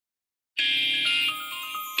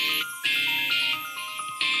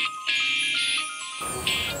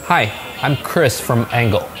Hi, I'm Chris from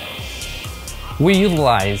Ango. We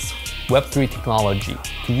utilize Web3 technology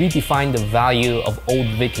to redefine the value of old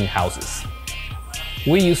vacant houses.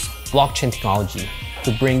 We use blockchain technology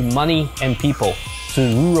to bring money and people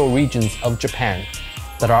to rural regions of Japan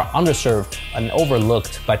that are underserved and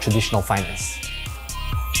overlooked by traditional finance.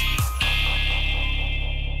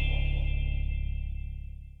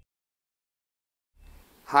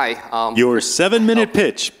 Hi. Your 7-minute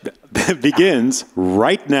pitch begins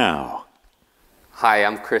right now. Hi,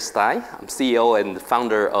 I'm Chris Dai. I'm CEO and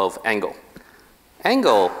founder of Ango.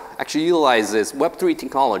 Ango actually utilizes Web3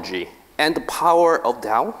 technology and the power of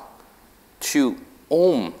DAO to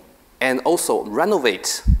own and also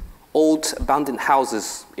renovate old abandoned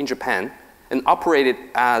houses in Japan and operate it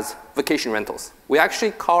as vacation rentals. We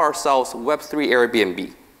actually call ourselves Web3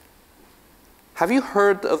 Airbnb. Have you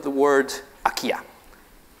heard of the word akiya?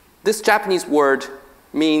 This Japanese word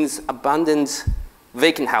means abandoned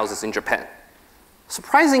vacant houses in Japan.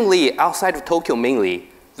 Surprisingly, outside of Tokyo mainly,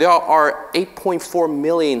 there are 8.4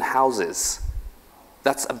 million houses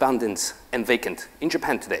that's abandoned and vacant in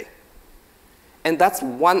Japan today. And that's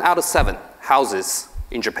 1 out of 7 houses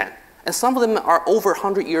in Japan. And some of them are over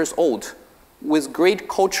 100 years old with great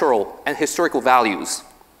cultural and historical values.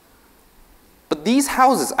 But these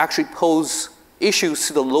houses actually pose issues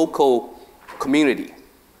to the local community,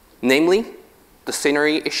 namely the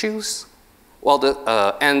scenery issues,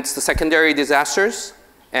 and the secondary disasters,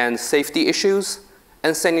 and safety issues,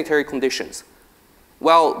 and sanitary conditions.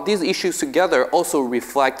 Well, these issues together also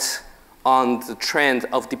reflect on the trend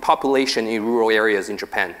of depopulation in rural areas in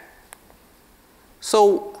Japan.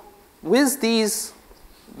 So with these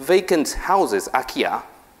vacant houses, akiya,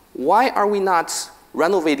 why are we not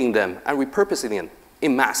renovating them and repurposing them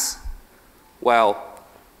en masse? Well,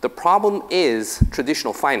 the problem is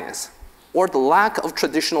traditional finance, or the lack of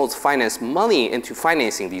traditional finance money into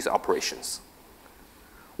financing these operations.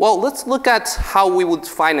 Well, let's look at how we would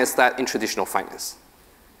finance that in traditional finance.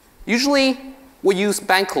 Usually, we use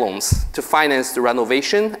bank loans to finance the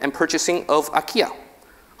renovation and purchasing of akiya.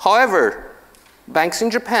 However, banks in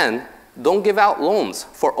Japan don't give out loans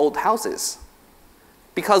for old houses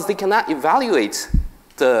because they cannot evaluate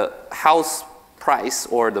the house price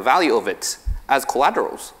or the value of it as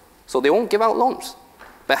collaterals. So they won't give out loans.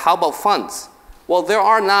 But how about funds? Well, there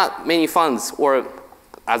are not many funds, or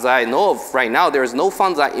as I know of right now, there is no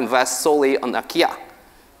funds that invest solely on akiya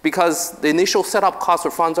because the initial setup costs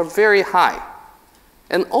for funds are very high.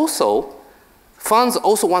 And also, funds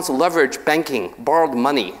also want to leverage banking, borrowed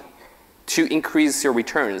money, to increase your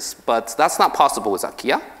returns, but that's not possible with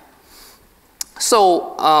akiya.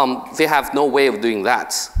 So they have no way of doing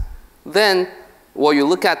that. Then, well, you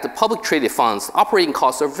look at the public traded funds, operating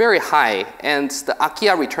costs are very high, and the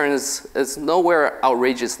akiya returns is nowhere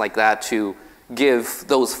outrageous like that to give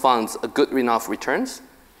those funds a good enough returns.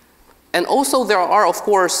 And also there are, of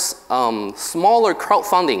course, smaller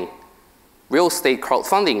crowdfunding, real estate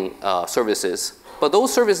crowdfunding services, but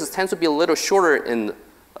those services tend to be a little shorter in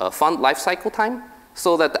fund life cycle time,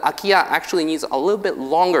 so that the akiya actually needs a little bit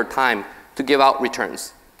longer time to give out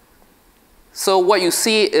returns. So what you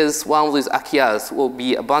see is one of these akiyas will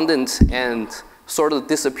be abundant and sort of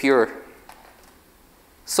disappear.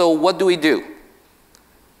 So what do?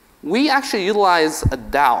 We actually utilize a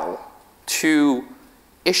DAO to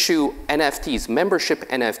issue NFTs, membership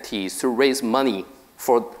NFTs, to raise money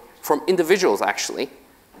from individuals actually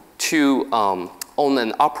to own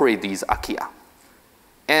and operate these akiya.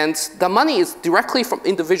 And the money is directly from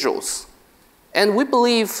individuals. And we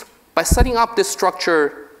believe by setting up this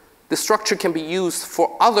structure can be used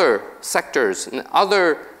for other sectors and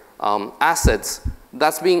other assets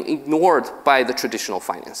that's being ignored by the traditional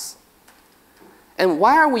finance. And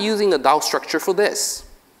why are we using the DAO structure for this?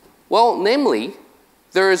 Well, namely,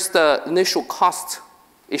 there is the initial cost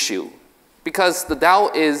issue, because the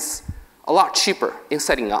DAO is a lot cheaper in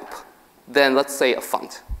setting up than, let's say, a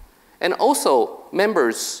fund. And also,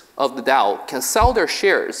 members of the DAO can sell their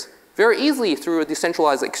shares very easily through a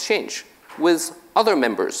decentralized exchange with other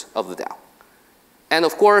members of the DAO. And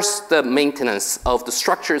of course, the maintenance of the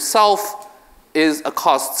structure itself is a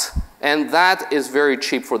cost, and that is very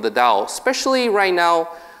cheap for the DAO, especially right now,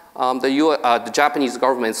 the Japanese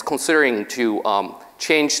government is considering to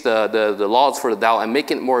change the laws for the DAO and make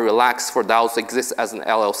it more relaxed for DAOs to exist as an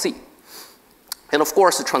LLC. And of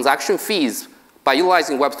course, the transaction fees, by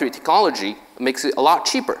utilizing Web3 technology, makes it a lot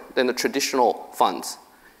cheaper than the traditional funds.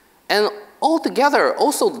 And altogether,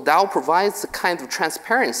 also the DAO provides a kind of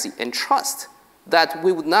transparency and trust that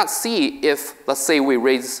we would not see if, let's say, we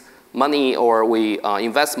raise money or we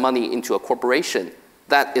invest money into a corporation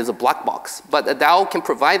that is a black box. But a DAO can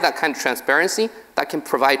provide that kind of transparency, that can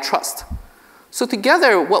provide trust. So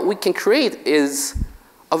together, what we can create is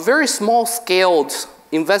a very small-scaled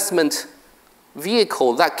investment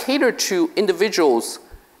vehicle that cater to individuals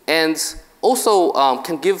and also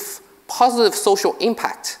can give positive social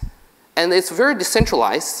impact. And it's very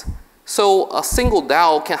decentralized. So a single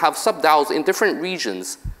DAO can have sub-DAOs in different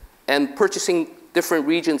regions and purchasing different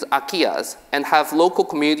regions' akiyas and have local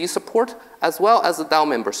community support as well as the DAO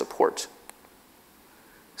member support.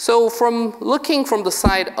 So from looking from the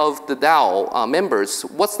side of the DAO members,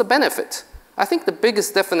 what's the benefit? I think the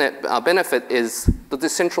biggest definite benefit is the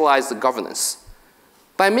decentralized governance.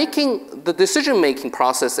 By making the decision-making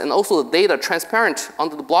process and also the data transparent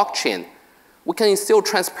onto the blockchain, we can instill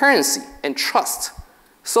transparency and trust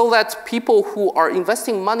so that people who are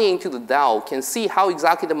investing money into the DAO can see how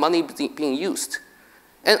exactly the money is being used.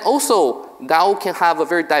 And also, DAO can have a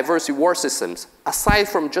very diverse reward systems. Aside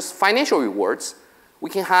from just financial rewards,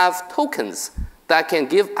 we can have tokens that can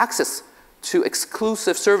give access to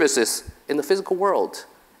exclusive services in the physical world.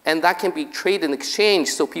 And that can be traded and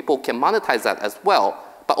exchanged so people can monetize that as well,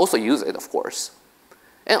 but also use it, of course.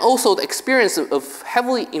 And also the experience of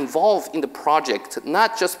heavily involved in the project,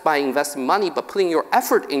 not just by investing money, but putting your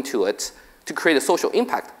effort into it to create a social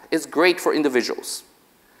impact is great for individuals.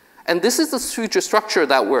 And this is the future structure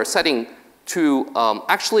that we're setting to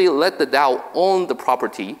actually let the DAO own the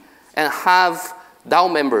property and have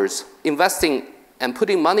DAO members investing and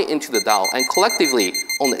putting money into the DAO and collectively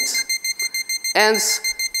own it. And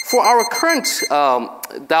for our current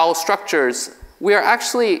DAO structures, we are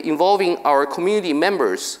actually involving our community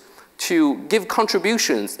members to give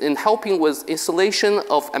contributions in helping with installation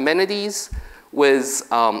of amenities, with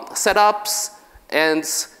setups, and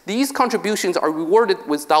these contributions are rewarded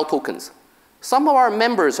with DAO tokens. Some of our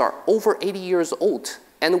members are over 80 years old,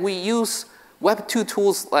 and we use Web2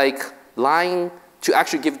 tools like Line to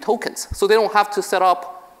actually give tokens, so they don't have to set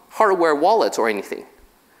up hardware wallets or anything.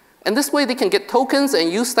 And this way they can get tokens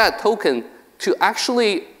and use that token to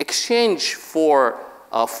actually exchange for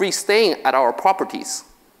free staying at our properties.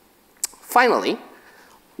 Finally,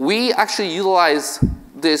 we actually utilize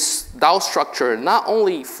this DAO structure not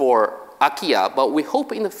only for Akiya, but we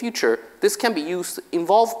hope in the future this can be used to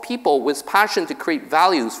involve people with passion to create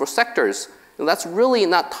values for sectors that's really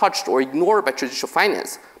not touched or ignored by traditional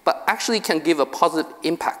finance, but actually can give a positive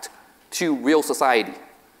impact to real society.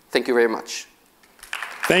 Thank you very much.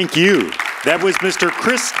 Thank you. That was Mr.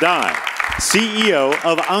 Chris Dai, CEO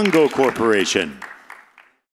of Ango Corporation.